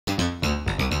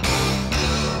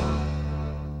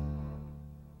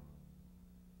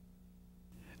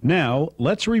Now,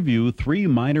 let's review 3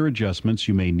 minor adjustments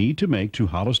you may need to make to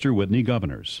Hollister-Whitney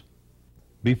governors.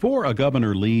 Before a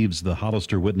governor leaves the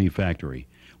Hollister-Whitney factory,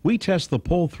 we test the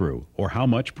pull-through, or how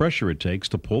much pressure it takes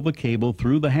to pull the cable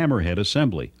through the hammerhead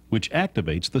assembly, which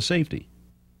activates the safety.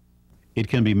 It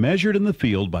can be measured in the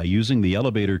field by using the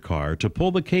elevator car to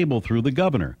pull the cable through the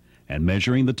governor and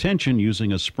measuring the tension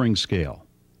using a spring scale.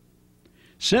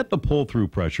 Set the pull-through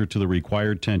pressure to the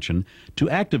required tension to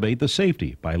activate the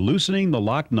safety by loosening the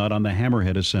lock nut on the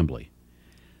hammerhead assembly.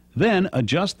 Then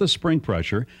adjust the spring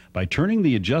pressure by turning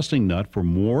the adjusting nut for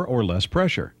more or less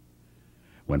pressure.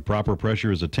 When proper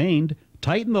pressure is attained,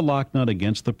 tighten the lock nut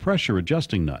against the pressure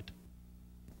adjusting nut.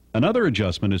 Another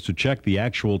adjustment is to check the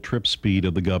actual trip speed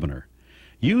of the governor.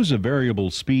 Use a variable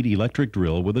speed electric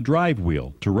drill with a drive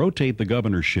wheel to rotate the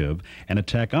governor sheave and a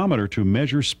tachometer to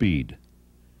measure speed.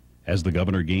 As the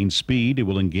governor gains speed, it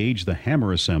will engage the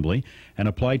hammer assembly and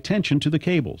apply tension to the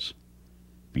cables.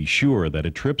 Be sure that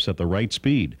it trips at the right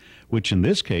speed, which in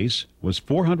this case was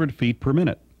 400 feet per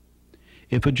minute.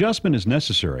 If adjustment is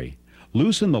necessary,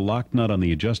 loosen the lock nut on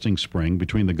the adjusting spring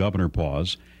between the governor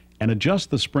paws and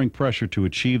adjust the spring pressure to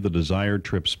achieve the desired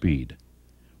trip speed.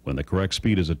 When the correct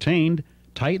speed is attained,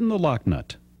 tighten the lock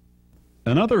nut.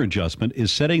 Another adjustment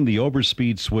is setting the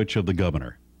overspeed switch of the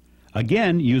governor.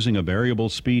 Again, using a variable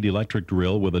speed electric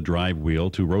drill with a drive wheel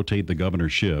to rotate the governor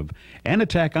sheave and a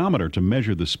tachometer to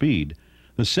measure the speed,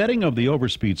 the setting of the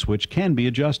overspeed switch can be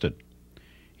adjusted.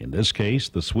 In this case,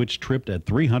 the switch tripped at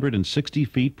 360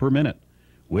 feet per minute,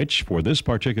 which for this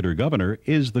particular governor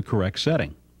is the correct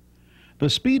setting. The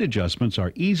speed adjustments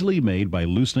are easily made by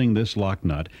loosening this lock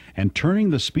nut and turning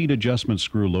the speed adjustment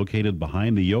screw located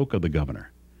behind the yoke of the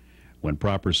governor. When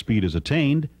proper speed is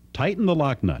attained, tighten the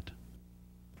lock nut.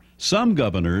 Some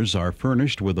governors are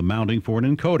furnished with a mounting for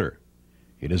an encoder.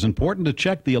 It is important to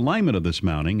check the alignment of this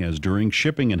mounting, as during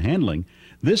shipping and handling,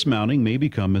 this mounting may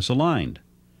become misaligned.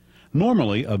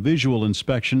 Normally, a visual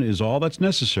inspection is all that's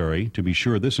necessary to be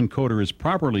sure this encoder is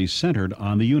properly centered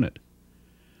on the unit.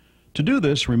 To do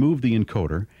this, remove the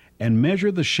encoder and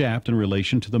measure the shaft in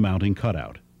relation to the mounting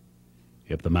cutout.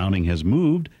 If the mounting has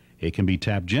moved, it can be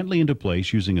tapped gently into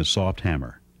place using a soft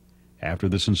hammer. After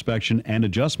this inspection and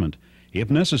adjustment, if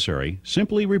necessary,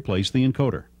 simply replace the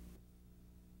encoder.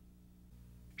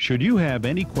 Should you have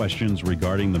any questions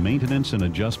regarding the maintenance and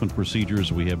adjustment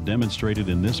procedures we have demonstrated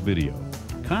in this video,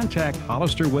 contact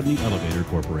Hollister-Whitney Elevator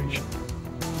Corporation.